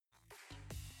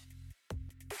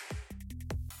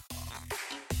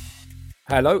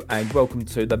Hello and welcome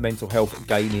to the Mental Health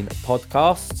Gaming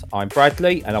Podcast. I'm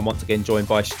Bradley and I'm once again joined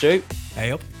by Stu.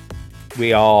 Hey up.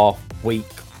 We are week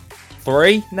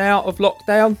 3 now of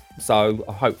lockdown, so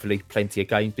hopefully plenty of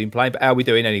games been played. But how are we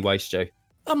doing anyway, Stu?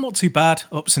 I'm not too bad.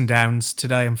 Ups and downs.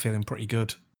 Today I'm feeling pretty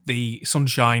good. The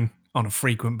sunshine on a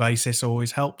frequent basis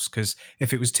always helps, because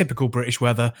if it was typical British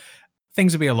weather,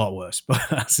 things would be a lot worse.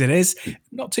 But as it is,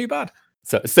 not too bad.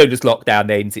 So as soon as lockdown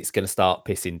ends, it's going to start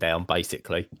pissing down,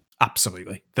 basically.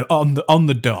 Absolutely. On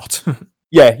the dot.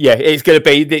 Yeah, it's going to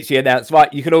be literally announced,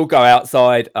 right, you can all go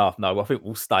outside. Oh, no, I think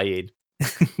we'll stay in.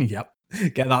 Yep.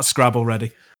 Get that Scrabble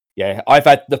ready. Yeah, I've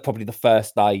had probably the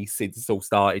first day since it's all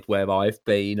started where I've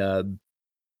been...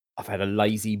 I've had a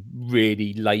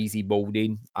really lazy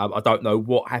morning. I don't know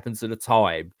what happens at the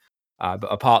time,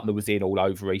 but a partner was in all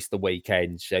over Easter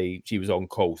weekend. She was on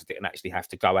call, so didn't actually have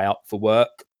to go out for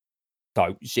work.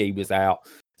 So she was out.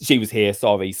 She was here,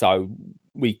 sorry. So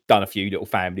we done a few little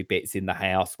family bits in the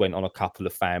house, went on a couple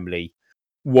of family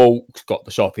walks, got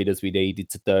the shopping as we needed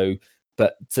to do.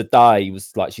 But today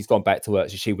was like she's gone back to work,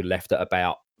 so she would have left at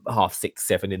about 6:30,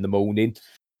 7 in the morning.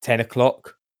 10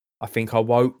 o'clock, I think I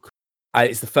woke. And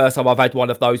it's the first time I've had one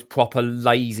of those proper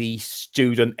lazy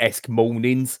student-esque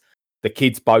mornings. The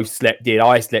kids both slept in.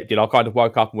 I slept in. I kind of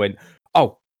woke up and went,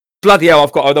 oh, bloody hell,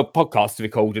 I've got another podcast to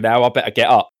record now. I better get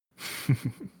up.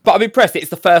 But I'm impressed.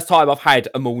 It's the first time I've had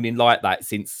a morning like that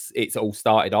since it's all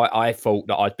started. I thought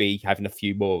that I'd be having a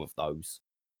few more of those.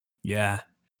 Yeah.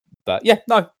 But yeah,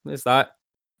 no, there's that.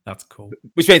 That's cool.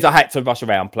 Which means I had to rush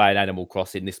around playing Animal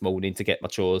Crossing this morning to get my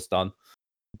chores done.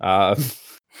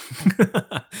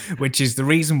 Which is the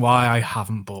reason why I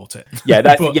haven't bought it. Yeah,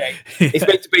 it's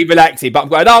meant to be relaxing, but I'm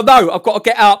going, oh no, I've got to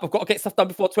get up, I've got to get stuff done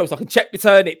before 12 so I can check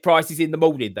return it prices in the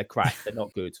morning. They're crap, they're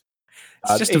not good.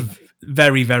 It's just a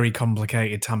very, very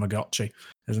complicated Tamagotchi,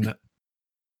 isn't it?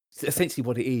 It's essentially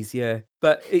what it is, yeah.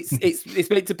 But it's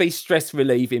meant to be stress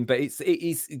relieving, but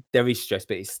there is stress,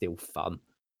 but it's still fun.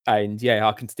 And yeah,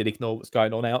 I can still ignore what's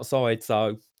going on outside,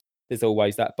 so there's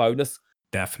always that bonus.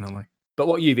 Definitely. But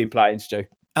what have you been playing, Stu?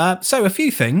 So a few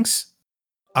things.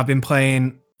 I've been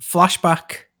playing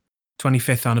Flashback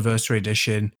 25th Anniversary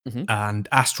Edition and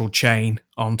Astral Chain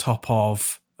on top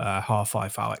of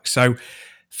Half-Life Alyx. So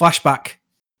Flashback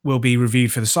will be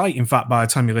reviewed for the site. In fact, by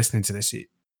the time you're listening to this,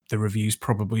 the review's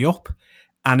probably up.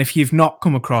 And if you've not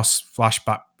come across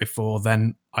Flashback before,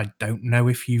 then I don't know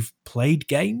if you've played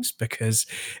games, because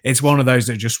it's one of those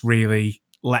that just really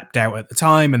leapt out at the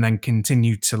time and then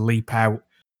continued to leap out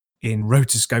in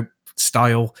rotoscope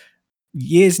style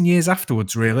years and years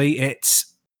afterwards, really.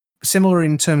 It's similar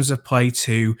in terms of play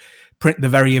to the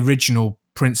very original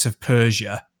Prince of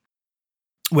Persia,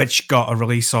 which got a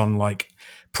release on like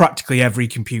practically every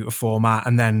computer format,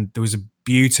 and then there was a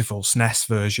beautiful SNES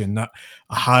version that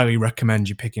I highly recommend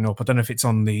you picking up. I don't know if it's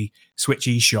on the Switch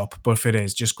eShop, but if it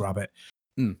is, just grab it.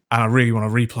 And I really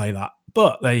want to replay that.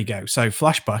 But there you go. So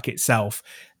Flashback itself,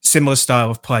 similar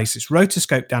style of play. So it's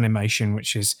rotoscoped animation,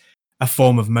 which is a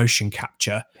form of motion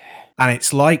capture. And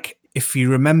it's like, if you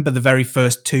remember the very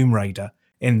first Tomb Raider,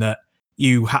 in that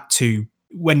you had to,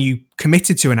 when you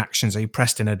committed to an action, so you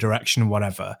pressed in a direction or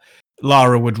whatever,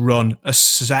 Lara would run a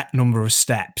set number of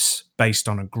steps based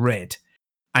on a grid,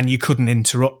 and you couldn't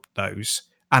interrupt those.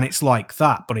 And it's like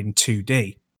that, but in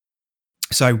 2D.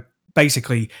 So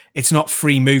basically, it's not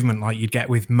free movement like you'd get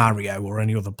with Mario or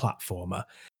any other platformer.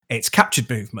 It's captured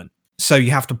movement. So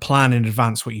you have to plan in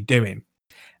advance what you're doing.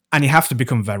 And you have to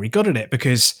become very good at it,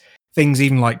 because things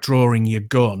even like drawing your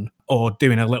gun or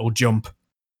doing a little jump,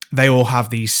 they all have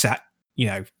these set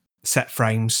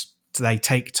frames. So they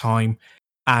take time,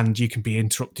 and you can be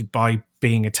interrupted by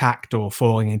being attacked or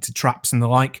falling into traps and the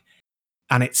like.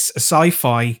 And it's a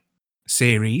sci-fi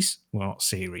series. Well, not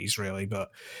series really, but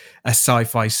a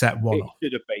sci-fi set one-off.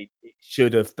 It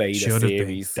should have been a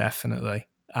series. Definitely.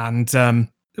 And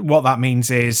what that means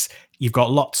is you've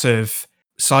got lots of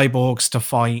cyborgs to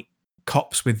fight,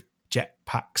 cops with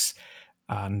jetpacks,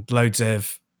 and loads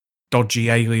of dodgy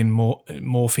alien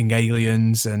morphing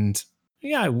aliens, and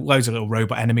loads of little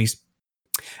robot enemies.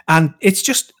 And it's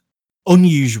just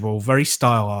unusual, very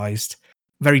stylized,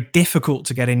 very difficult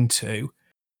to get into,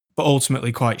 but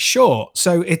ultimately quite short.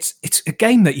 So it's a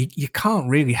game that you can't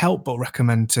really help but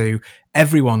recommend to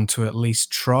everyone to at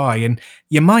least try. And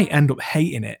you might end up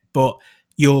hating it, but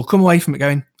you'll come away from it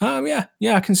going, oh yeah,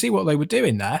 I can see what they were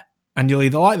doing there. And you'll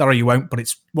either like that or you won't, but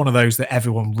it's one of those that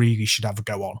everyone really should have a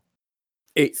go on.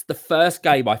 It's the first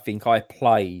game I think I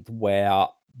played where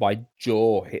my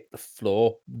jaw hit the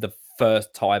floor the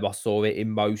first time I saw it in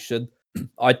motion.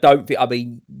 I don't think, I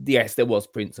mean, yes, there was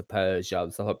Prince of Persia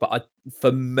and stuff, but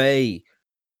for me,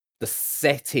 the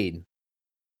setting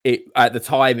it at the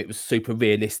time it was super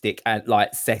realistic and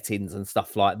like settings and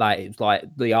stuff like that. It was like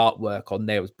the artwork on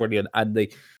there was brilliant, and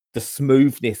the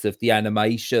smoothness of the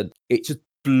animation. It just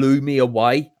blew me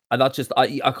away. And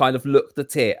I kind of looked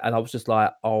at it and I was just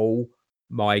like, oh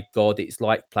my god, it's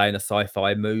like playing a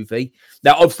sci-fi movie.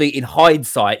 Now, obviously, in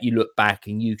hindsight, you look back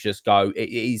and you just go, it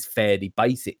is fairly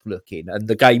basic looking, and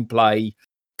the gameplay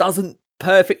doesn't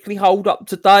perfectly hold up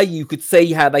today. You could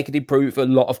see how they could improve a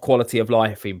lot of quality of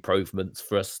life improvements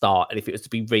for a start, and if it was to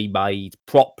be remade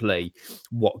properly,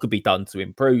 what could be done to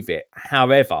improve it.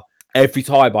 However, every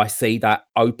time I see that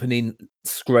opening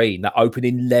screen, that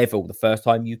opening level, the first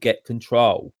time you get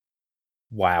control,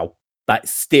 wow, that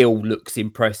still looks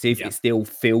impressive. Yeah. It still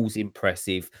feels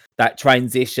impressive. That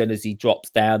transition as he drops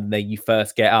down and then you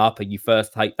first get up and you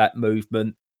first take that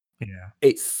movement. Yeah.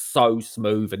 It's so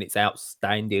smooth and it's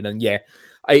outstanding. And yeah,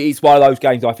 it's one of those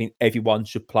games I think everyone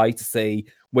should play to see.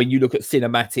 When you look at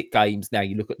cinematic games now,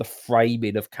 you look at the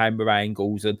framing of camera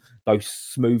angles and those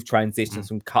smooth transitions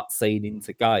from cutscene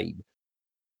into game.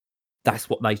 That's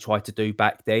what they tried to do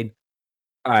back then.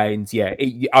 And yeah,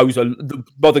 the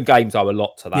modern games owe a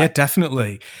lot to that. Yeah,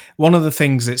 definitely. One of the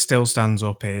things that still stands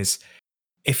up is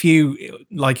if you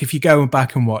go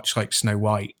back and watch like Snow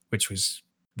White, which was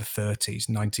the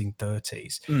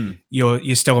 1930s,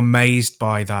 you're still amazed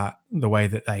by the way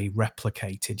that they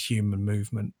replicated human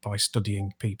movement by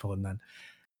studying people and then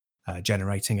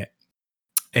generating it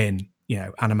in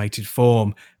animated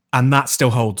form. And that still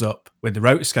holds up with the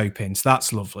rotoscoping, so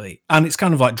that's lovely. And it's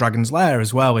kind of like Dragon's Lair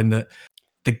as well, in that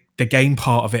the game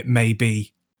part of it may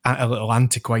be a little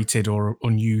antiquated or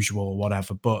unusual or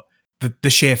whatever, but the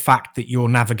sheer fact that you're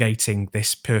navigating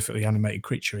this perfectly animated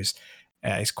creature is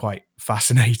quite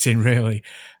fascinating, really.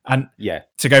 And yeah,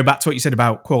 to go back to what you said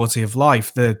about quality of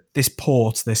life,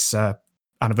 this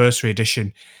anniversary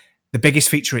edition, the biggest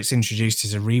feature it's introduced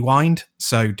is a rewind.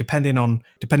 So depending on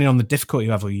the difficulty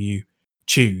level you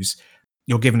choose,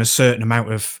 you're given a certain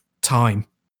amount of time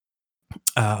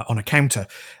on a counter,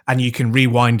 and you can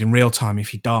rewind in real time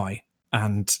if you die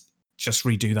and just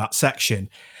redo that section.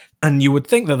 And you would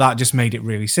think that just made it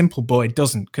really simple, but it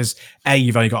doesn't, because A,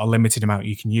 you've only got a limited amount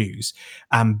you can use,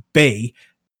 and B,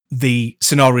 the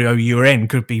scenario you're in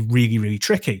could be really, really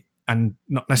tricky and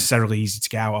not necessarily easy to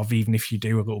get out of, even if you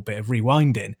do a little bit of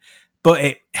rewinding. But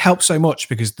it helps so much,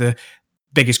 because the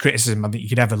biggest criticism I think you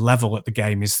could ever level at the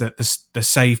game is that the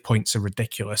save points are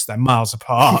ridiculous. They're miles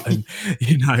apart, and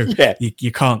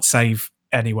you can't save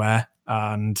anywhere.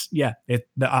 And yeah,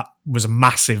 that was a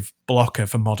massive blocker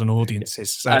for modern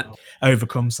audiences. So it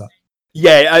overcomes that.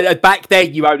 Yeah, back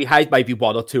then you only had maybe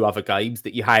one or two other games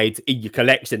that you had in your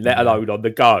collection, let alone on the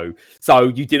go. So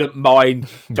you didn't mind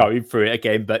going through it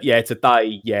again. But yeah,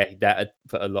 today, that had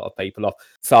put a lot of people off.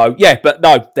 So yeah, but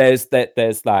no, there's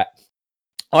that.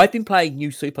 I've been playing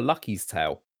New Super Lucky's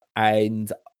Tale,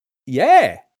 and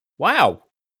yeah, wow,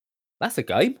 that's a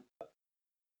game.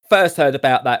 First heard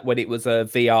about that when it was a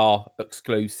VR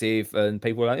exclusive, and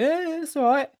people were like, yeah, it's all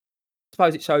right.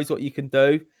 Suppose it shows what you can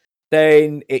do.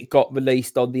 Then it got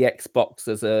released on the Xbox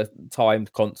as a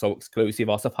timed console exclusive,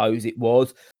 I suppose it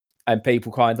was. And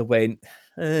people kind of went,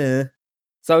 eh.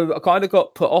 So I kind of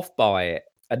got put off by it.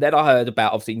 And then I heard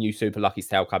about, obviously, New Super Lucky's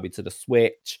Tale coming to the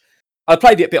Switch. I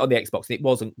played it a bit on the Xbox, and it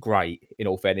wasn't great, in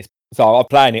all fairness. So I'm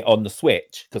playing it on the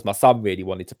Switch because my son really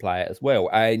wanted to play it as well.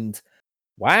 And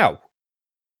wow,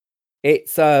 it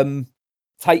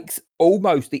takes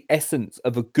almost the essence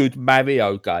of a good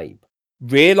Mario game,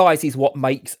 realizes what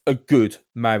makes a good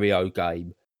Mario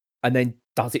game, and then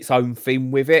does its own thing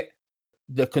with it.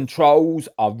 The controls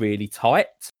are really tight.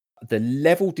 The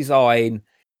level design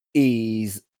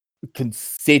is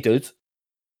considered,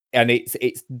 and it's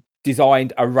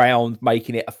designed around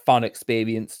making it a fun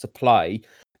experience to play.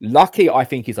 Lucky, I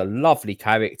think, is a lovely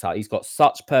character. He's got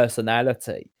such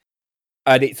personality.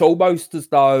 And it's almost as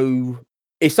though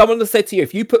if someone had said to you,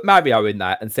 if you put Mario in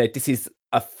that and said, this is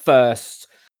a first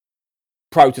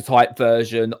prototype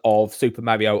version of Super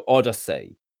Mario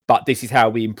Odyssey, but this is how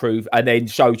we improve, and then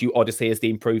showed you Odyssey as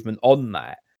the improvement on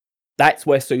that, that's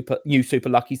where New Super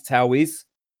Lucky's Tale is.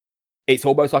 It's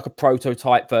almost like a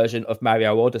prototype version of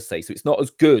Mario Odyssey. So it's not as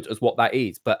good as what that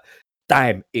is, but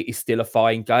damn, it is still a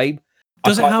fine game.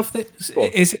 Does it have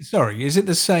is it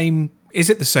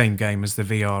the same game as the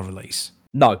VR release?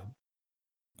 No.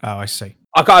 Oh, I see.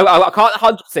 I can't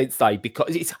 100% say,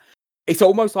 because it's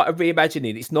almost like a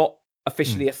reimagining. It's not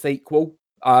officially a sequel.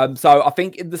 So I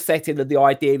think in the setting and the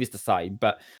idea is the same,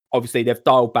 but obviously they've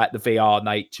dialed back the VR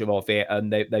nature of it,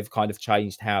 and they've kind of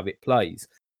changed how it plays.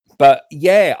 But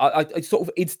yeah, I sort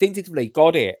of instinctively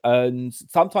got it. And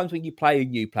sometimes when you play a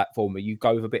new platformer, you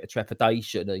go with a bit of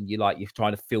trepidation and you're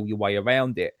trying to feel your way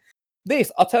around it.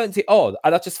 This, I turned it on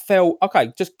and I just felt,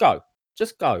 okay, just go.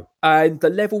 Just go. And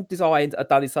the level designs are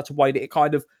done in such a way that it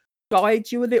kind of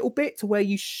guides you a little bit to where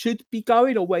you should be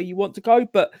going or where you want to go,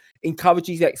 but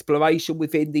encourages exploration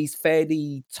within these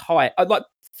fairly tight, like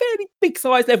fairly big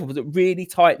size levels, but really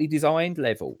tightly designed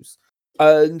levels.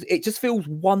 And it just feels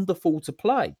wonderful to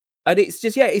play. And it's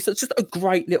just, yeah, it's just a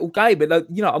great little game. And,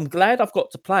 I'm glad I've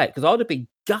got to play it because I'd have been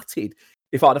gutted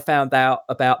if I'd have found out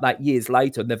about that years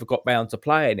later and never got round to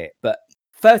playing it. But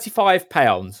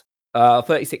 £35,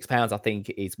 £36, I think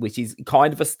it is, which is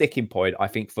kind of a sticking point, I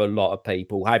think, for a lot of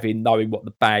people, knowing what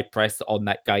the bad press on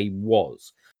that game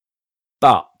was.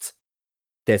 But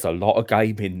there's a lot of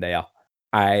game in there.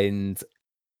 And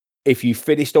if you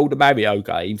finished all the Mario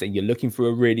games and you're looking for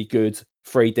a really good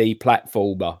 3D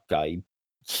platformer game,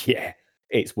 yeah,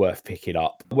 it's worth picking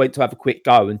up. I went to have a quick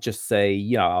go and just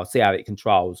see, I'll see how it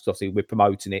controls. Obviously, we're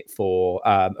promoting it for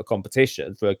a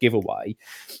competition, for a giveaway.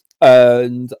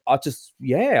 And I just,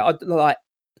 like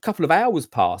a couple of hours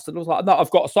passed and I was like, no,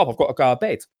 I've got to stop. I've got to go to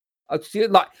bed.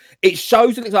 It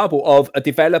shows an example of a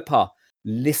developer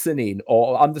listening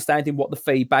or understanding what the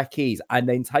feedback is and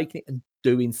then taking it and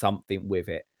doing something with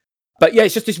it. But yeah,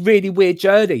 it's just this really weird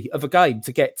journey of a game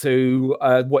to get to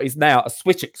what is now a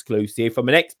Switch exclusive, from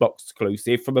an Xbox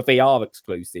exclusive, from a VR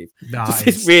exclusive. Nice. Just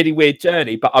this really weird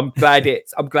journey. But I'm glad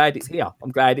it's here. I'm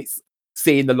glad it's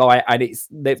seeing the light and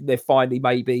they've finally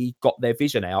maybe got their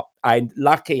vision out. And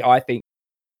Lucky, I think,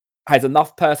 has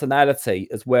enough personality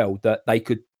as well that they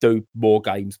could do more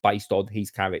games based on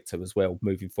his character as well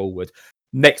moving forward.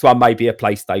 Next one may be a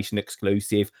PlayStation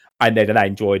exclusive and then an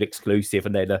Android exclusive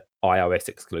and then an iOS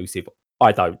exclusive.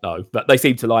 I don't know, but they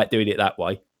seem to like doing it that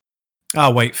way.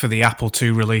 I'll wait for the Apple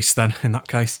II release then, in that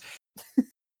case.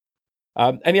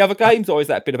 Any other games, or is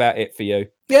that been about it for you?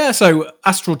 Yeah, so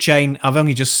Astral Chain, I've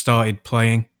only just started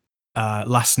playing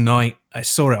last night. I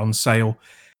saw it on sale.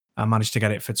 I managed to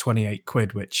get it for 28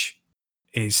 quid, which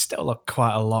is still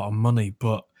quite a lot of money,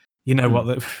 but you know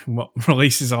what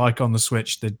releases are like on the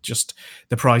Switch, the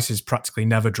prices practically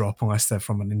never drop unless they're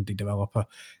from an indie developer.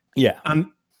 Yeah. And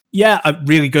yeah,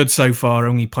 really good so far. I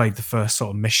only played the first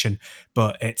sort of mission,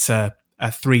 but it's a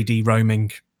 3D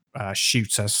roaming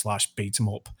shooter / beat 'em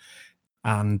up.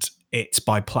 And it's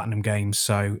by Platinum Games,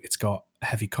 so it's got a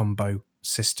heavy combo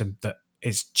system that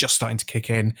is just starting to kick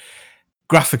in.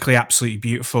 Graphically, absolutely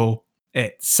beautiful.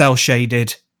 It's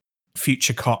cel-shaded,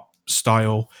 future cop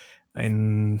style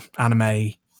in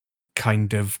anime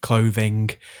kind of clothing,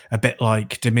 a bit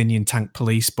like Dominion Tank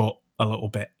Police, but a little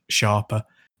bit sharper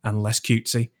and less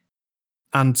cutesy.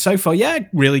 And so far, yeah,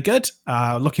 really good.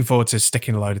 Looking forward to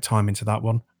sticking a load of time into that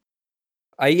one.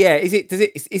 Yeah,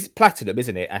 it's Platinum,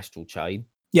 isn't it? Astral Chain.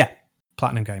 Yeah,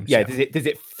 Platinum Games. Yeah, does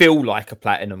it feel like a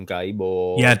Platinum game,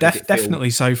 or yeah, definitely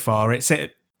so far.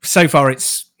 So far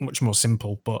it's much more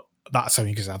simple, but that's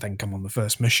only because I think I'm on the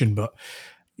first mission. But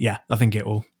yeah, I think it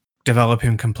will develop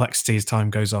in complexity as time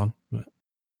goes on.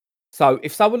 So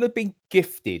if someone had been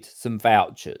gifted some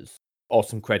vouchers or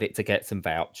some credit to get some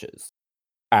vouchers,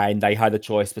 and they had a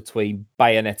choice between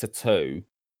Bayonetta 2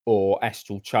 or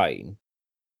Astral Chain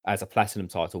as a Platinum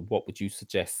title, what would you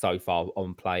suggest so far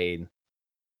on playing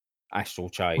Astral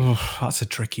Chain? Oh, that's a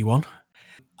tricky one.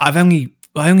 I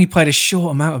only played a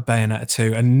short amount of Bayonetta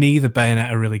 2, and neither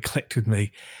Bayonetta really clicked with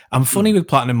me. I'm funny with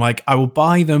Platinum, like I will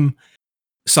buy them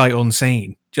sight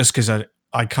unseen just because I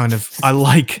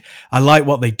like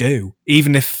what they do,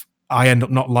 even if I end up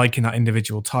not liking that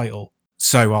individual title.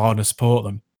 So I want to support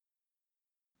them.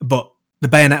 But the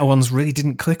Bayonetta ones really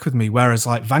didn't click with me, whereas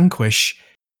like Vanquish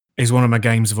is one of my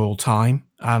games of all time,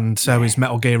 and so is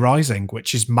Metal Gear Rising,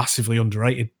 which is massively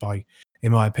underrated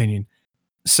in my opinion.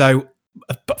 So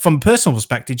from a personal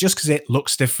perspective, just because it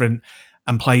looks different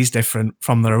and plays different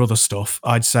from their other stuff,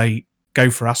 I'd say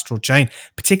go for Astral Chain,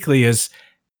 particularly as,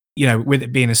 with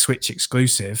it being a Switch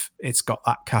exclusive, it's got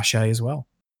that cachet as well.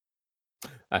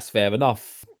 That's fair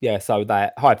enough. Yeah, so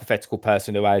that hypothetical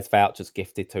person who has vouchers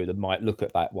gifted to them might look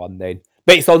at that one then.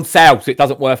 But it's on sale, so it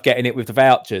doesn't worth getting it with the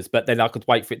vouchers. But then I could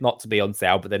wait for it not to be on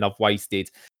sale, but then I've waiting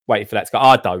for that to go.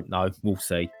 I don't know. We'll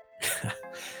see.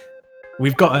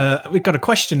 We've got a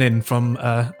question in from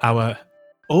our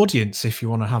audience. If you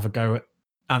want to have a go at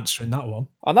answering that one,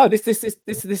 I know this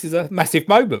is a massive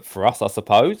moment for us, I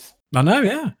suppose. I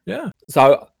know, yeah.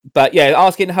 So, but yeah,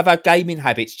 asking have our gaming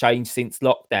habits changed since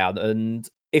lockdown, and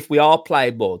if we are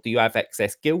playing more, do you have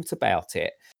excess guilt about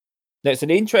it? Now, it's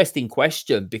an interesting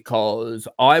question because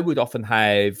I would often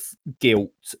have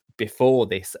guilt before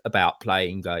this about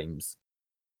playing games.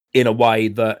 in a way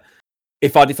that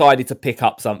if I decided to pick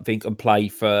up something and play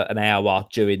for an hour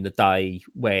during the day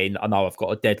when I know I've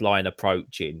got a deadline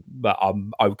approaching, but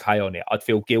I'm okay on it, I'd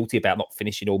feel guilty about not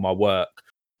finishing all my work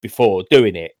before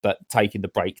doing it, but taking the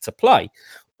break to play.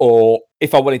 Or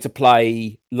if I wanted to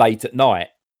play late at night,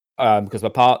 because my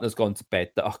partner's gone to bed,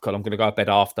 that, oh God, I'm going to go to bed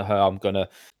after her. I'm going to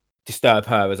disturb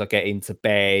her as I get into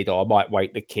bed, or I might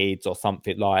wake the kids or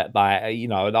something like that,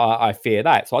 and I fear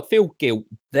that. So I'd feel guilt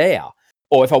there.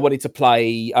 Or if I wanted to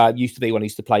play, used to be when I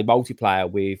used to play multiplayer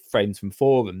with friends from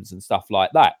forums and stuff like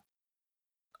that,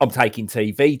 I'm taking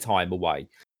TV time away.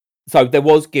 So there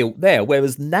was guilt there.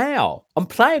 Whereas now I'm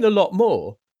playing a lot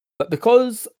more, but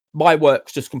because my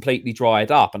work's just completely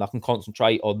dried up and I can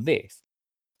concentrate on this,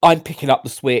 I'm picking up the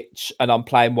Switch and I'm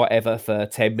playing whatever for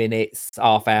 10 minutes,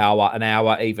 half hour, an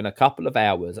hour, even a couple of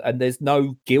hours. And there's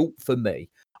no guilt for me.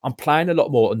 I'm playing a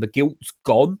lot more and the guilt's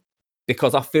gone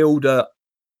because I feel that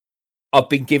I've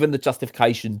been given the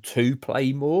justification to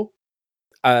play more.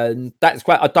 And that's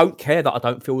great. I don't care that I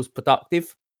don't feel as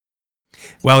productive.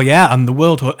 Well, yeah, and the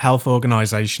World Health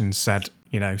Organization said,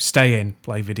 stay in,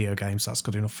 play video games. That's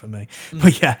good enough for me.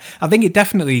 But yeah, I think it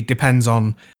definitely depends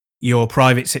on your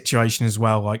private situation as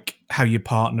well, like how your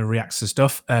partner reacts to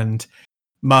stuff. And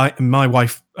my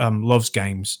wife loves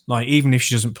games. Like, even if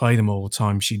she doesn't play them all the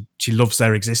time, she loves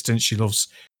their existence. She loves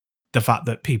the fact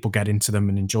that people get into them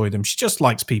and enjoy them. She just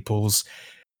likes people's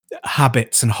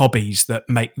habits and hobbies that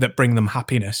bring them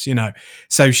happiness,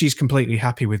 So she's completely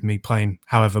happy with me playing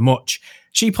however much.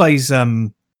 She plays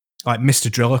like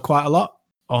Mr. Driller quite a lot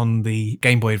on the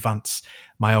Game Boy Advance,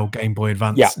 my old Game Boy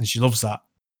Advance, and she loves that.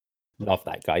 Love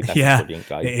that game. That's a brilliant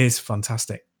game. It is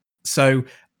fantastic. So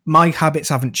my habits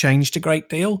haven't changed a great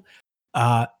deal.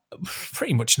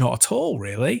 Pretty much not at all,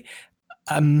 really.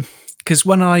 Because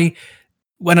when I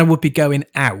would be going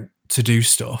out to do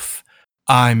stuff,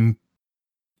 I'm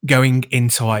going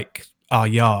into like our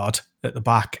yard at the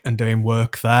back and doing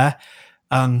work there.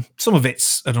 Some of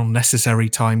it's an unnecessary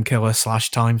time killer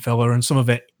 / time filler, and some of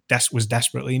it was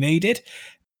desperately needed.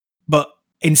 But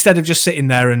instead of just sitting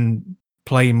there and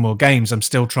playing more games, I'm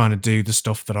still trying to do the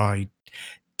stuff that I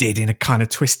did in a kind of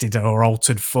twisted or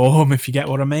altered form, if you get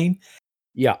what I mean.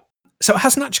 Yeah. So it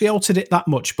hasn't actually altered it that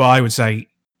much, but I would say,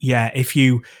 yeah, if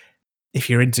you're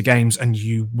into games and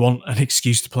you want an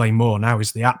excuse to play more, now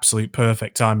is the absolute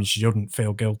perfect time. You shouldn't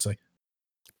feel guilty.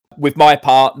 With my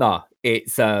partner,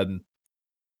 it's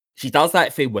she does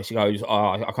that thing where she goes,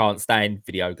 "Oh, I can't stand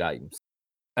video games,"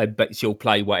 but she'll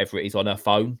play whatever it is on her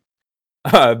phone.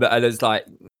 And it's like,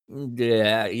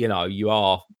 yeah, you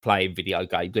are playing video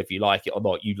games. If you like it or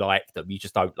not, you like them. You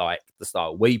just don't like the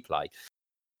style we play.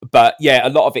 But yeah, a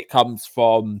lot of it comes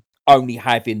from only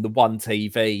having the one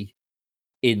TV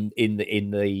in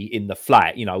the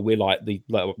flat.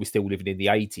 We're we're still living in the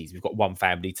 80s. We've got one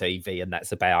family TV and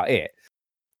that's about it.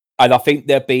 And I think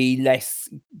there'd be less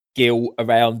guilt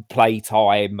around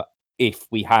playtime if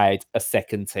we had a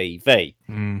second TV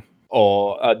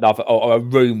or another, or a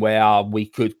room where we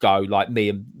could go, like me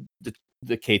and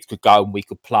the kids could go and we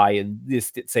could play, and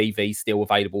this TV still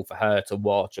available for her to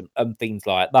watch and things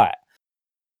like that.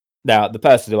 Now, the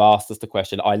person who asked us the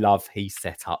question, I love his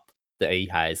setup that he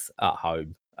has at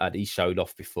home, and he showed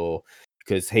off before,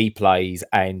 because he plays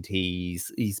and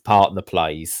his partner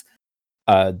plays.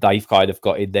 They've kind of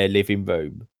got in their living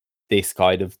room this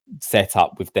kind of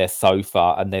setup with their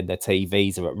sofa, and then their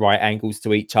TVs are at right angles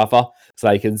to each other, so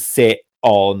they can sit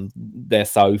on their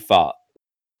sofa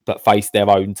but face their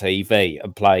own TV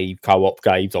and play co-op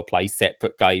games or play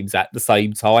separate games at the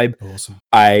same time. Awesome.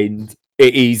 And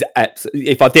it is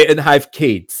if I didn't have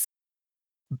kids,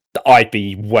 I'd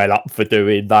be well up for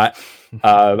doing that.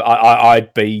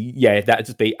 I'd be, that'd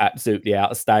just be absolutely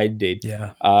outstanding.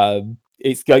 Yeah.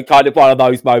 It's kind of one of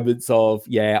those moments of,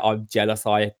 I'm jealous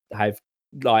I have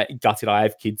gutted I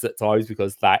have kids at times,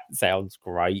 because that sounds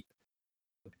great.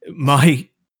 My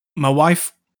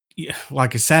wife,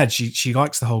 like I said, she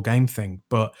likes the whole game thing,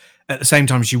 but at the same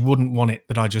time, she wouldn't want it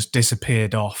that I just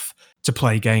disappeared off to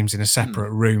play games in a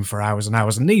separate room for hours and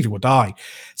hours, and neither would I.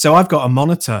 So I've got a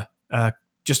monitor,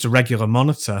 just a regular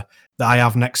monitor that I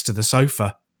have next to the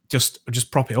sofa.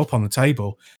 Just prop it up on the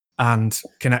table and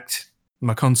connect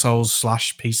my consoles /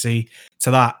 PC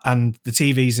to that, and the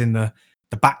TV's in the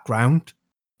background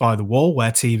by the wall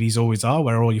where TVs always are,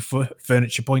 where all your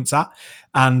furniture points at,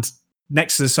 and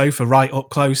next to the sofa, right up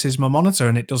close, is my monitor,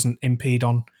 and it doesn't impede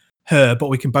on her, but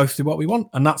we can both do what we want,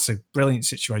 and that's a brilliant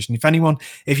situation.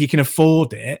 If you can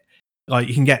afford it, like,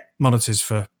 you can get monitors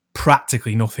for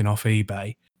practically nothing off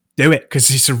eBay, do it,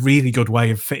 because it's a really good way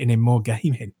of fitting in more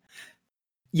gaming.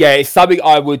 Yeah, it's something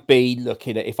I would be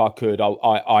looking at if I could.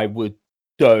 I would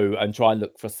do and try and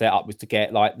look for a setup was to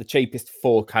get like the cheapest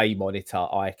 4K monitor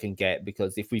I can get,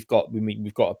 because if we've got a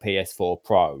PS4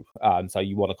 Pro, so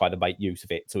you want to kind of make use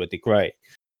of it to a degree.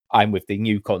 And with the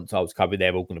new consoles coming,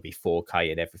 they're all going to be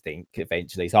 4K and everything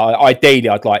eventually. So ideally,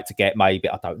 I'd like to get maybe,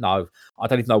 I don't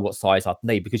even know what size I'd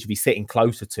need, because you'll be sitting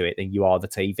closer to it than you are the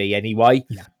TV anyway.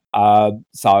 Yeah.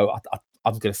 So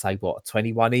I'm going to say, what, a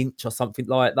 21 inch or something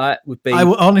like that would be. I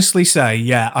would honestly say,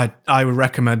 yeah, I would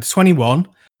recommend 21,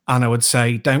 and I would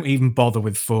say don't even bother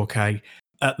with 4K.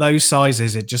 At those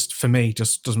sizes, it just, for me,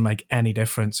 just doesn't make any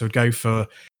difference. I would go for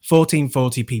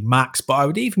 1440p max, but I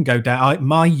would even go down.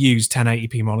 My used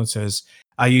 1080p monitors,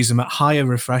 I use them at higher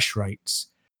refresh rates.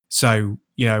 So,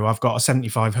 I've got a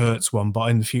 75 hertz one,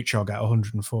 but in the future I'll get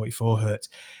 144 hertz.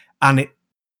 And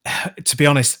to be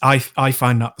honest, I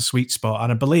find that the sweet spot.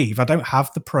 And I believe, I don't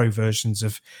have the pro versions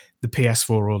of the PS4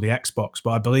 or the Xbox,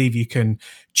 but I believe you can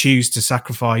choose to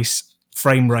sacrifice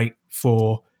frame rate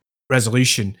for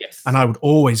resolution. Yes. And I would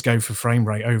always go for frame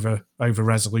rate over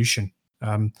resolution.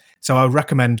 So I would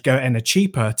recommend getting a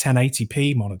cheaper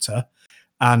 1080p monitor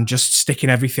and just sticking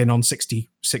everything on 60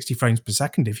 frames per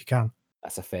second if you can.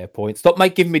 That's a fair point. Stop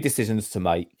giving me decisions to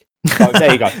make. So,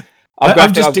 there you go.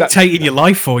 I'm just dictating your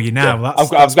life for you now. Yeah, I'm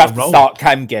going to start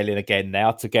camgelling again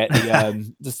now to get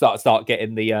the to start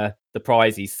getting the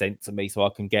prizes sent to me so I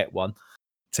can get one.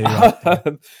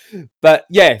 But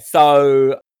yeah,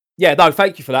 so yeah, no,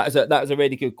 thank you for that. That was a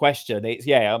really good question. It's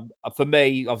for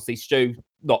me, obviously, Stu,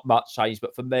 not much change,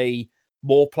 but for me,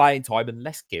 more playing time and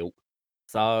less guilt.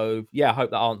 So yeah, I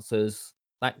hope that answers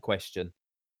that question.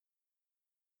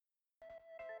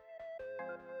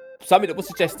 Something that was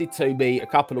suggested to me a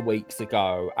couple of weeks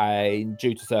ago, and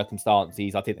due to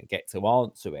circumstances, I didn't get to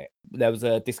answer it. There was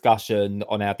a discussion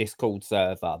on our Discord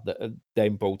server that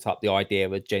then brought up the idea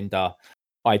of gender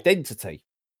identity,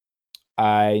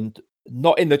 and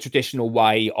not in the traditional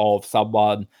way of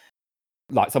someone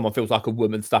feels like a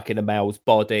woman stuck in a male's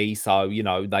body. So,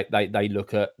 they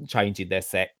look at changing their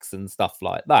sex and stuff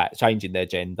like that, changing their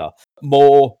gender.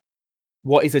 More,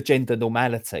 what is a gender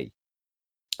normality?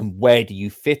 And where do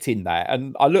you fit in that?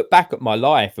 And I look back at my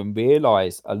life and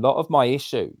realize a lot of my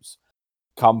issues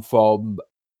come from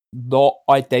not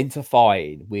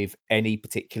identifying with any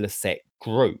particular set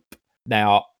group.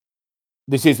 Now,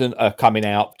 this isn't a coming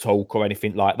out talk or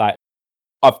anything like that.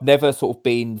 I've never sort of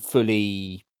been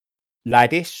fully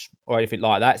laddish or anything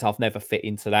like that, so I've never fit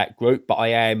into that group, but I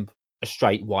am a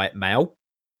straight white male.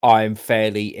 I'm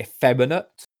fairly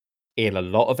effeminate in a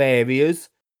lot of areas,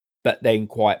 but then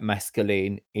quite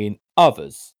masculine in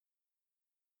others.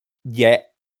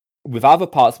 Yet, with other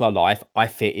parts of my life, I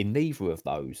fit in neither of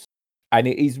those. And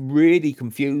it is really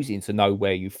confusing to know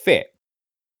where you fit.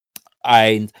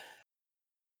 And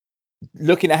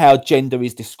looking at how gender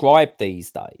is described these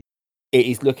days, it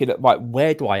is looking at,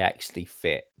 where do I actually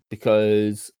fit?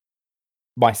 Because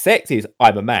my sex is,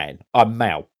 I'm a man, I'm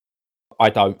male. I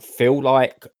don't feel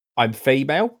like I'm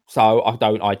female, so I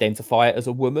don't identify it as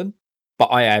a woman. But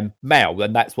I am male,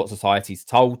 and that's what society's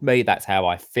told me. That's how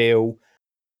I feel.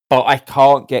 But I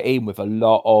can't get in with a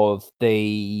lot of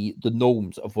the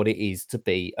norms of what it is to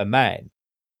be a man.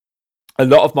 A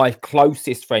lot of my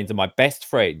closest friends and my best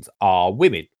friends are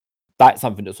women. That's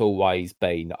something that's always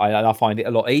been. I find it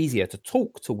a lot easier to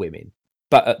talk to women.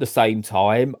 But at the same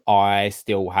time, I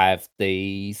still have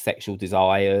the sexual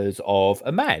desires of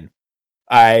a man.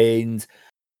 And,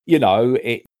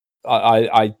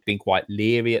 I've been quite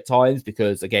leery at times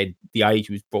because, again, the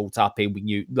age was brought up in, we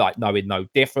knew, knowing no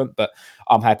different. But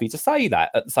I'm happy to say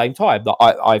that at the same time that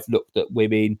I've looked at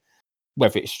women,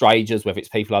 whether it's strangers, whether it's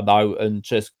people I know, and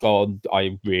just gone,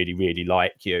 I really, really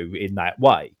like you in that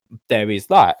way. There is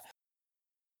that.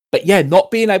 But yeah, not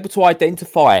being able to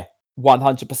identify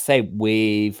 100%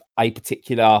 with a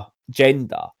particular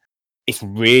gender, it's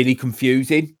really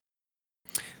confusing.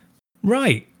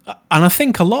 Right. And I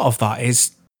think a lot of that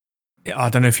is, I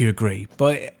don't know if you agree,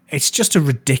 but it's just a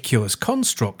ridiculous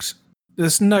construct.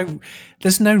 There's no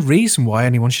reason why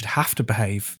anyone should have to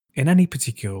behave in any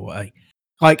particular way.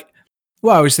 Like,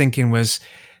 what I was thinking was,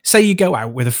 say you go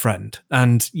out with a friend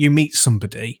and you meet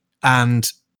somebody,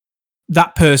 and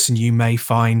that person you may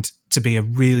find to be a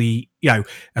really,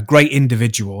 a great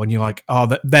individual, and you're like, oh,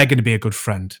 they're going to be a good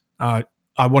friend. I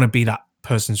want to be that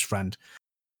person's friend.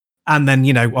 And then,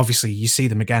 obviously you see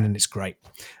them again and it's great.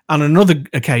 On another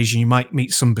occasion, you might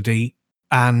meet somebody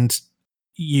and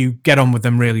you get on with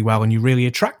them really well and you're really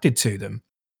attracted to them.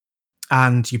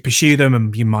 And you pursue them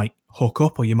and you might hook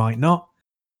up or you might not.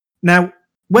 Now,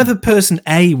 whether person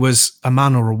A was a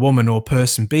man or a woman or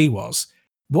person B was,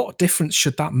 what difference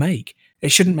should that make? It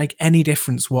shouldn't make any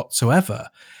difference whatsoever.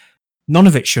 none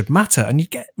of it should matter. And you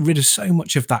get rid of so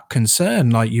much of that concern,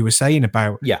 like you were saying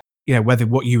about, whether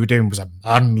what you were doing was a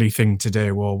manly thing to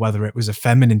do or whether it was a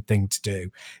feminine thing to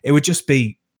do. It would just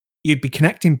be, you'd be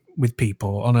connecting with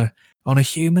people on a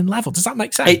human level. Does that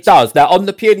make sense? It does. Now, on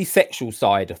the purely sexual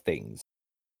side of things,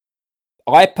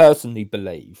 I personally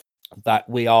believe that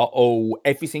we are all,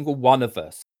 every single one of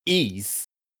us is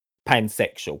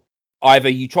pansexual. Either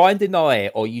you try and deny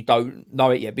it or you don't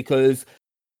know it yet, because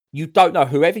you don't know,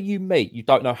 whoever you meet, you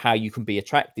don't know how you can be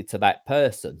attracted to that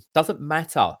person. Doesn't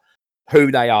matter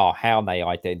who they are, how they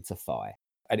identify.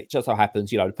 And it just so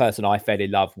happens, the person I fell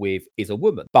in love with is a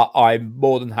woman. But I'm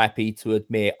more than happy to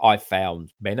admit I've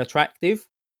found men attractive.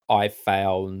 I've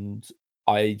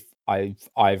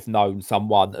known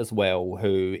someone as well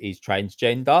who is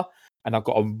transgender, and I've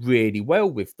got on really well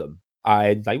with them.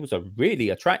 And they was really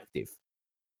attractive.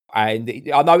 And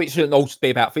I know it shouldn't all just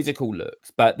be about physical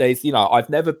looks, but there's, I've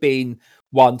never been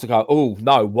one to go, oh,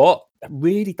 no, what? That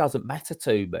really doesn't matter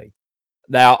to me.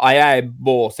 Now, I am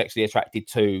more sexually attracted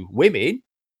to women,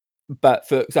 but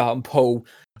for example,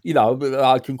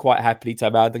 I can quite happily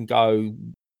turn around and go,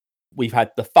 we've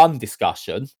had the fun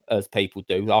discussion, as people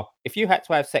do. Oh, if you had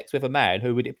to have sex with a man,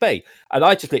 who would it be? And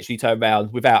I just literally turn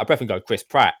around without a breath and go, Chris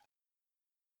Pratt.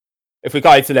 If we're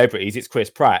going celebrities, it's Chris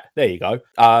Pratt. There you go.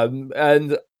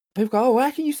 And people go, oh,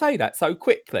 how can you say that so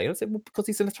quickly? I said, well, because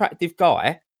he's an attractive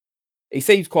guy. He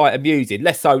seems quite amusing,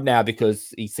 less so now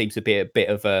because he seems to be a bit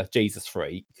of a Jesus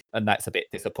freak, and that's a bit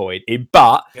disappointing.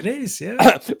 But it is,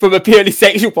 yeah. From a purely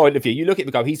sexual point of view, you look at him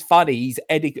and go, he's funny,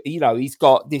 he's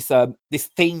got this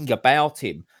thing about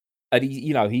him, and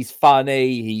he's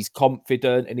funny, he's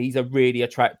confident, and he's a really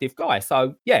attractive guy.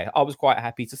 So yeah, I was quite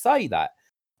happy to say that.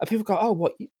 And people go, oh,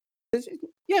 what?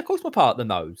 Yeah, of course my partner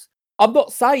knows. I'm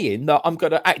not saying that I'm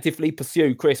going to actively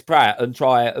pursue Chris Pratt and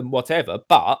try it and whatever,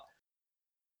 but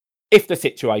if the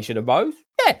situation arose,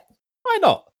 yeah, why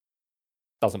not?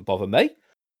 Doesn't bother me.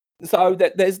 So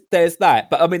there's that.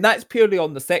 But I mean, that's purely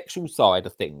on the sexual side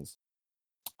of things.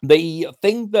 The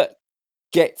thing that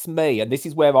gets me, and this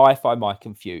is where I find my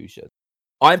confusion,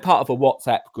 I'm part of a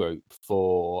WhatsApp group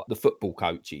for the football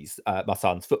coaches, my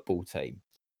son's football team.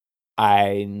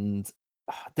 And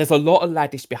there's a lot of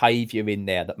laddish behaviour in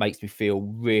there that makes me feel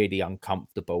really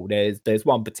uncomfortable. There's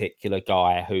one particular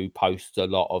guy who posts a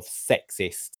lot of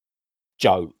sexist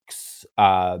jokes,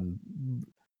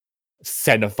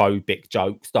 xenophobic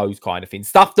jokes, those kind of things,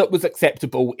 stuff that was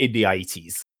acceptable in the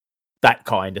 80s, that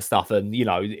kind of stuff, and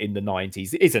in the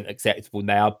 90s isn't acceptable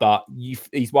now. But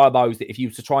he's one of those that if you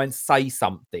were to try and say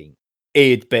something,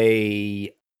 it'd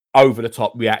be over the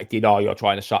top reacting, oh, you're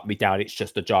trying to shut me down, it's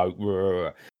just a joke.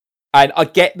 And I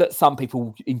get that some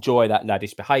people enjoy that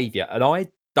laddish behaviour, and I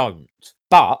don't,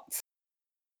 but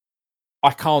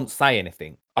I can't say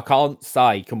anything. I can't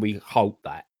say, can we halt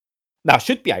that? Now, I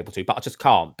should be able to, but I just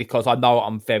can't, because I know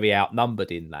I'm very outnumbered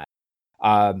in that.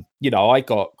 I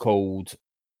got called,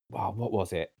 what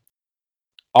was it?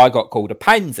 I got called a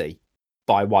pansy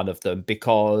by one of them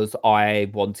because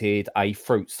I wanted a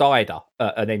fruit cider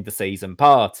at an end of season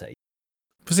party.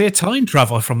 Was he a time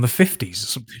traveller from the 50s or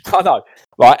something? I know.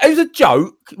 Right, it was a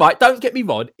joke. Right, don't get me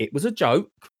wrong, it was a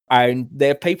joke. And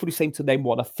there are people who seem to then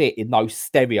want to fit in those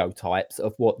stereotypes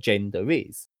of what gender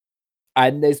is.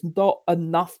 And there's not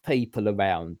enough people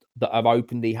around that are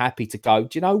openly happy to go,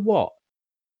 do you know what?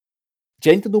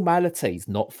 Gender normality is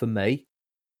not for me.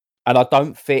 And I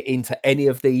don't fit into any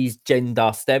of these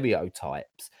gender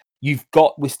stereotypes.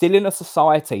 We're still in a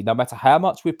society, no matter how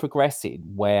much we're progressing,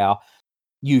 where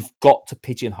you've got to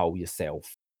pigeonhole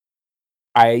yourself.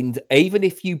 And even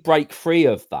if you break free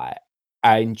of that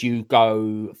and you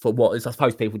go for what is, I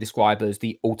suppose, people describe as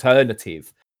the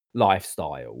alternative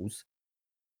lifestyles,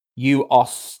 you are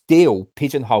still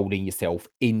pigeonholing yourself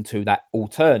into that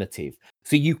alternative.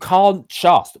 So you can't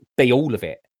just be all of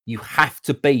it. You have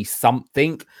to be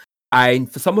something.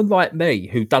 And for someone like me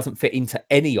who doesn't fit into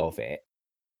any of it,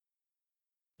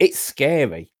 it's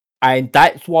scary. And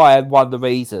that's why one of the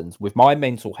reasons with my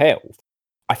mental health,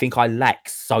 I think I lack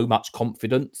so much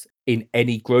confidence in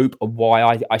any group, and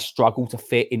why I struggle to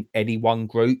fit in any one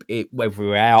group, whether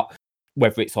we're out,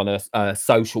 whether it's on a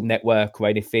social network or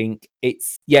anything.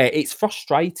 It's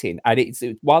frustrating. And it's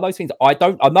one of those things. I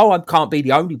know I can't be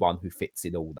the only one who fits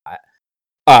in all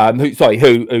that.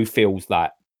 Who feels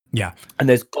that. Yeah. And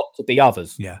there's got to be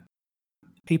others. Yeah.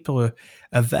 People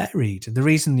are varied. The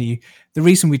reason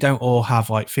we don't all have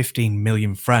like 15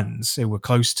 million friends who we're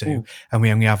close to, and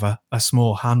we only have a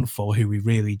small handful who we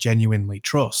really genuinely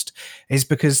trust, is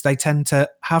because they tend to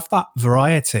have that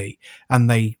variety, and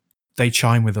they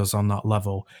chime with us on that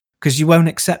level. Because you won't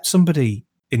accept somebody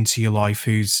into your life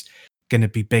who's going to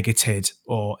be bigoted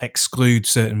or exclude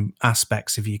certain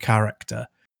aspects of your character,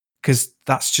 because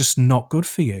that's just not good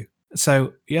for you.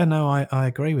 So yeah, no, I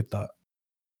agree with that.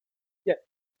 Yeah,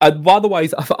 and one of the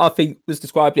ways I think was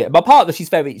described it. My partner, she's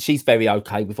very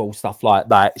okay with all stuff like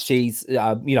that. She's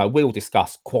we'll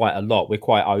discuss quite a lot. We're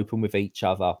quite open with each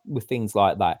other with things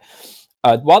like that.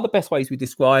 One of the best ways we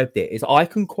described it is I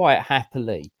can quite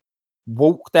happily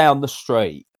walk down the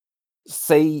street,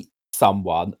 see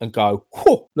someone, and go,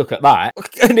 "Whoa, look at that!"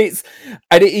 and it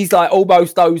is like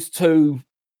almost those two.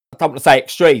 I don't want to say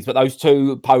extremes, but those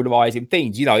two polarizing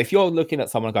things. If you're looking at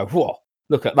someone and go, "Whoa,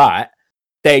 look at that,"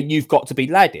 then you've got to be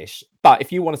laddish. But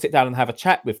if you want to sit down and have a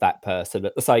chat with that person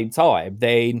at the same time,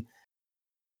 then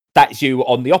that's you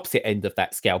on the opposite end of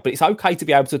that scale. But it's okay to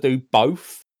be able to do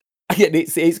both. And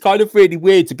it's kind of really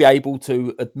weird to be able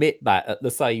to admit that at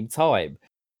the same time.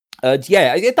 And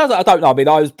yeah, it does. I don't know. I mean,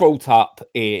 I was brought up.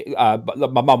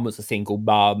 My mum was a single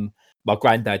mum. My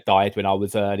granddad died when I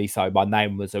was early, so my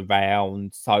name was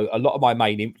around. So a lot of my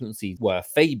main influences were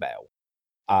female.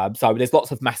 So there's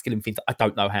lots of masculine things I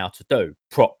don't know how to do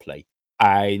properly.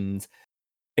 And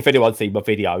if anyone's seen my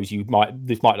videos,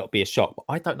 this might not be a shock, but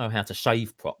I don't know how to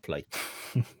shave properly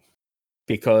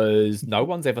because no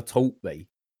one's ever taught me.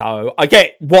 So I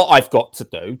get what I've got to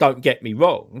do. Don't get me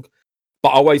wrong, but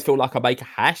I always feel like I make a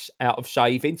hash out of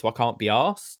shaving, so I can't be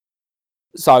arsed.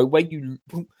 So when you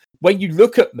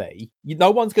look at me,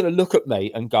 no one's going to look at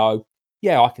me and go,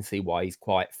 "Yeah, I can see why he's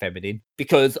quite feminine,"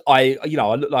 because I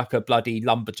look like a bloody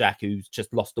lumberjack who's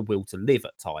just lost the will to live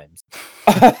at times.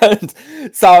 And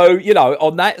so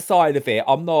on that side of it,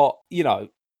 I'm not,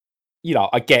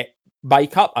 I get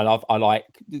makeup, and I like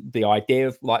the idea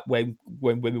of like when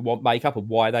women want makeup and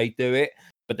why they do it,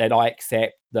 but then I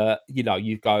accept that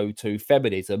you go to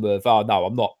feminism of, oh no,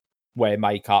 I'm not wearing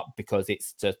makeup because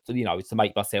it's just it's to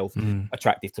make myself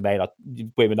attractive to men.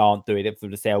 Women aren't doing it for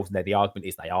themselves, and then the argument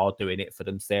is they are doing it for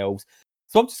themselves.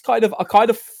 So I'm just I kind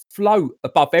of float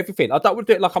above everything. I don't want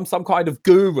to do it like I'm some kind of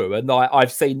guru and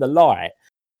I've seen the light.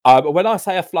 But when I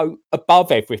say I float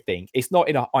above everything, it's not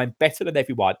in a I'm better than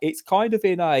everyone. It's kind of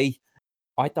in a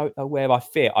I don't know where I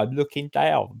fit. I'm looking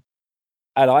down,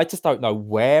 and I just don't know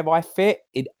where I fit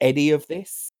in any of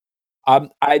this. And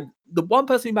the one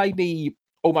person who made me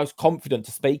almost confident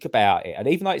to speak about it, and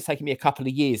even though it's taken me a couple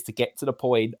of years to get to the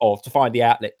point of to find the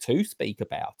outlet to speak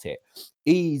about it,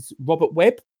 is Robert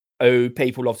Webb, who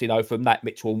people obviously know from that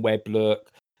Mitchell and Webb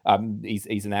look.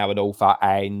 He's now an author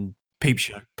and Peep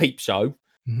Show.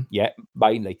 Mm-hmm. Yeah,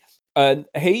 mainly. And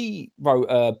he wrote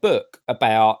a book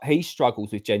about he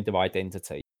struggles with gender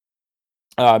identity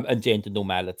and gender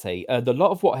normality. And a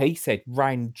lot of what he said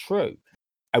rang true.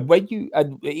 And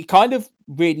it kind of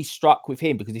really struck with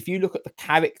him because if you look at the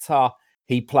character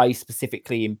he plays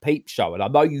specifically in Peep Show, and I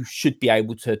know you should be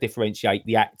able to differentiate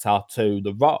the actor to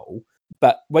the role,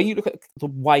 but when you look at the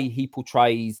way he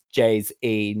portrays Jez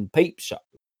in Peep Show,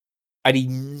 and he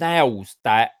nails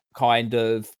that kind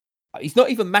of, he's not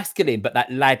even masculine, but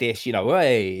that laddish,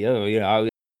 hey,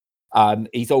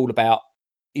 he's all about,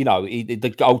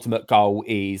 the ultimate goal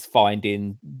is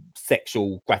finding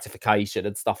sexual gratification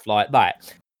and stuff like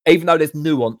that. Even though there's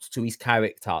nuance to his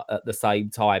character at the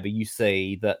same time, and you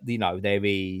see that, there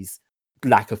is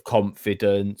lack of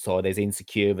confidence or there's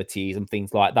insecurities and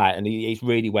things like that. And he's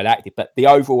really well acted. But the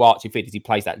overall arching thing is he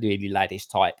plays that really laddish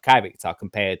type character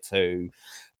compared to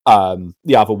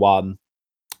the other one.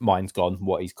 Mine's gone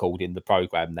what he's called in the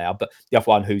program now, but the other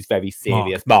one who's very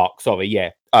serious, Mark, sorry, yeah,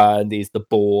 and is the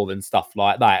bore and stuff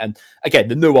like that. And again,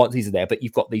 the nuances are there, but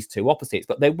you've got these two opposites.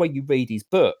 But then when you read his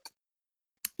book,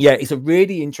 yeah, it's a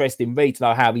really interesting read to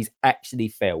know how he's actually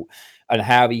felt and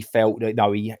how he felt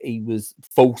that he was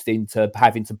forced into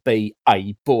having to be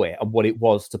a boy and what it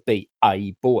was to be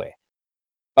a boy.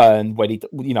 And when he,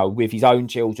 with his own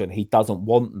children, he doesn't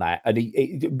want that, and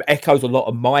it echoes a lot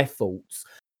of my thoughts.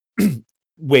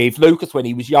 With Lucas when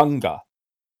he was younger,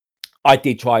 I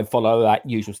did try and follow that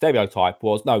usual stereotype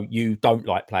was, no, you don't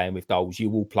like playing with dolls. You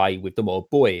will play with the more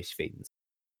boyish things.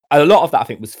 And a lot of that, I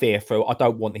think, was fear through, I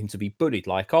don't want him to be bullied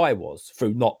like I was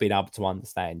through not being able to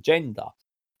understand gender.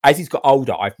 As he's got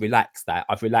older, I've relaxed that.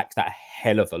 I've relaxed that a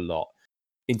hell of a lot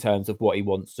in terms of what he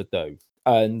wants to do.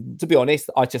 And to be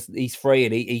honest, he's free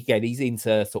and he's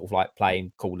into sort of like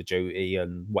playing Call of Duty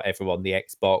and whatever on the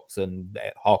Xbox and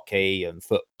hockey and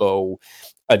football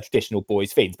and traditional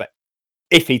boys things. But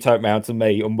if he turned around to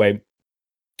me and went,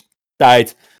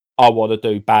 "Dad, I want to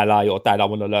do ballet," or "Dad, I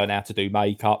want to learn how to do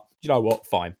makeup," you know what?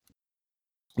 Fine.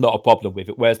 Not a problem with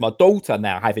it. Whereas my daughter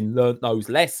now, having learnt those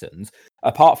lessons,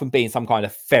 apart from being some kind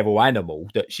of feral animal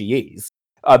that she is,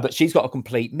 But she's got a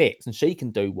complete mix, and she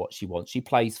can do what she wants. She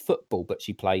plays football, but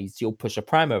she'll push a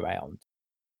pram around.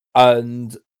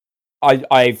 And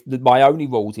I've my only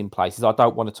rules in place is I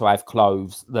don't want her to have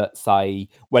clothes that say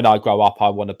when I grow up I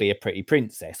want to be a pretty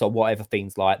princess or whatever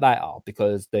things like that are,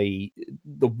 because the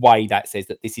way that says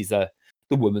that this is the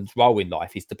woman's role in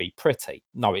life is to be pretty.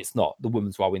 No, it's not. The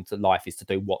woman's role into life is to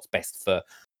do what's best for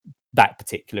that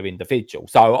particular individual.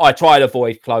 So I try to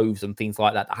avoid clothes and things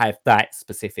like that have that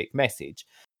specific message.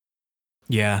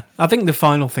 Yeah, I think the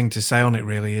final thing to say on it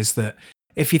really is that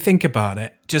if you think about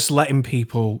it, just letting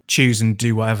people choose and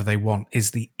do whatever they want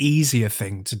is the easier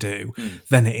thing to do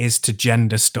than it is to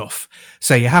gender stuff.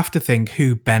 So you have to think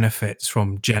who benefits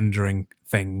from gendering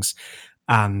things,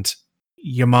 and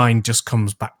your mind just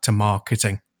comes back to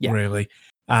marketing, really.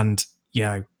 And,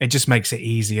 it just makes it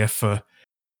easier for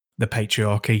the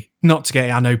patriarchy not to get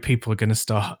it. I know people are going to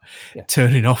start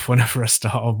turning off whenever I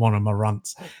start on one of my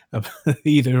rants,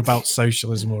 either about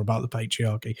socialism or about the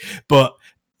patriarchy. But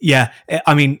yeah,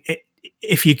 I mean,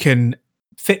 if you can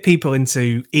fit people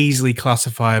into easily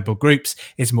classifiable groups,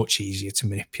 it's much easier to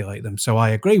manipulate them. So I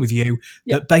agree with you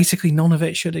that basically none of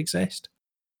it should exist.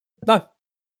 No.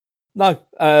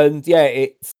 And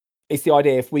it's the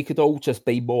idea if we could all just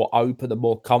be more open and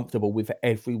more comfortable with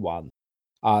everyone.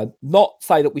 Not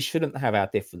say that we shouldn't have our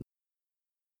differences,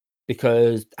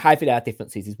 because having our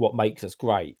differences is what makes us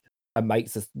great and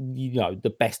makes us,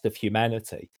 the best of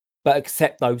humanity. But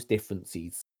accept those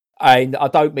differences. And I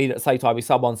don't mean at the same time if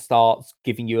someone starts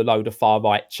giving you a load of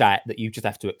far-right chat that you just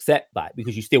have to accept that,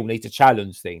 because you still need to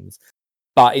challenge things.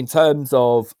 But in terms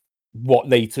of what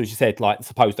leads to, as you said, like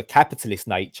suppose the capitalist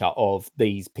nature of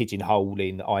these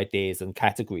pigeonholing ideas and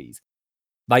categories,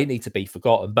 they need to be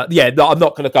forgotten. But we don't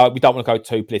want to go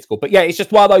too political. But it's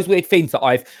just one of those weird things that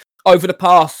I've, over the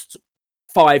past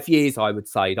 5 years, I would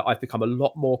say that I've become a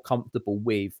lot more comfortable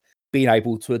with being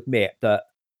able to admit that,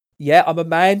 I'm a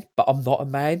man, but I'm not a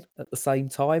man at the same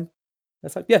time.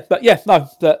 It's like, there's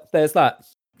that.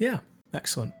 Yeah,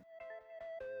 excellent.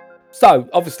 So,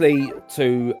 obviously,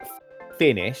 to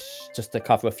finish, just to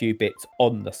cover a few bits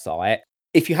on the site,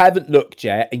 if you haven't looked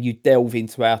yet and you delve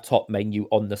into our top menu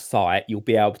on the site, you'll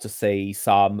be able to see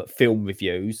some film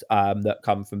reviews that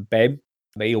come from Ben.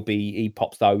 He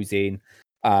pops those in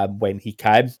when he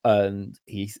can, and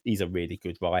he's a really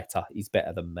good writer. He's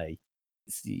better than me.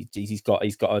 He's got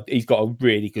a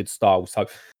really good style. So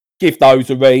give those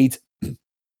a read.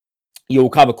 You'll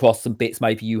come across some bits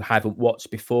maybe you haven't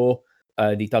watched before,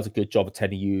 and he does a good job of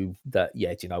telling you that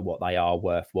do you know what, they are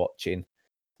worth watching.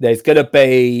 There's going to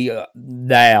be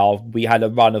now. We had a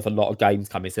run of a lot of games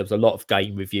coming. So there was a lot of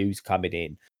game reviews coming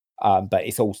in, but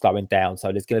it's all slowing down.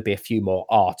 So there's going to be a few more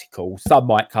articles. Some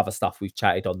might cover stuff we've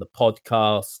chatted on the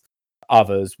podcast.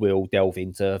 Others will delve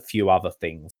into a few other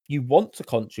things. If you want to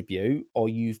contribute or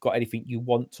you've got anything you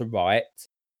want to write,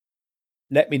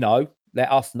 let me know. Let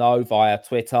us know via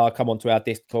Twitter. Come onto our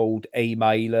Discord,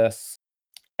 email us,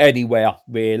 anywhere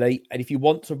really. And if you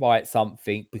want to write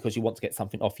something because you want to get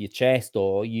something off your chest,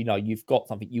 or you've got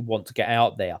something you want to get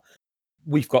out there,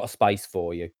 we've got a space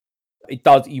for you.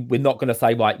 We're not going to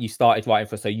say, right, you started writing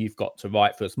for us, so you've got to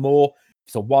write for us more.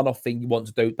 If it's a one-off thing you want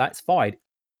to do, that's fine.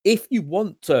 If you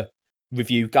want to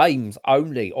review games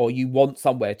only, or you want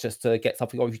somewhere just to get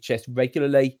something off your chest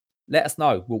regularly, let us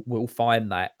know. We'll find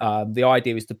that. The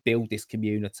idea is to build this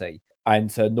community and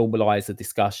to normalize the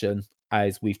discussion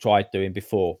as we've tried doing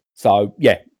before. So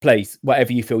please,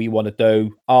 whatever you feel you want to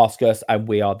do, ask us, and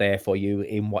we are there for you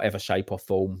in whatever shape or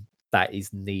form that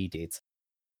is needed.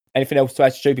 Anything else to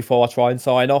add, Stu, before I try and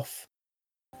sign off?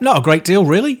 Not a great deal,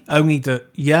 really. Only that,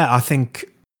 I think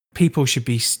people should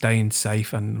be staying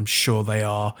safe, and I'm sure they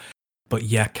are. But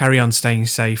carry on staying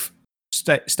safe.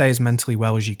 Stay as mentally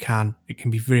well as you can. It can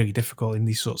be really difficult in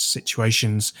these sorts of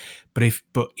situations. But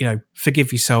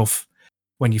forgive yourself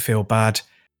when you feel bad,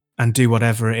 and do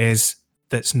whatever it is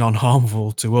that's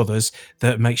non-harmful to others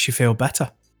that makes you feel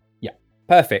better. Yeah,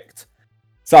 perfect.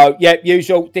 So,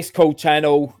 usual Discord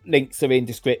channel, links are in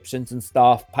descriptions and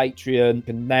stuff. Patreon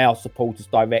can now support us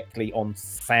directly on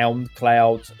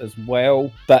SoundCloud as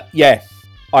well. But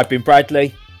I've been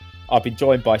Bradley. I've been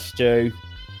joined by Stu.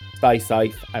 Stay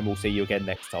safe, and we'll see you again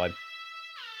next time.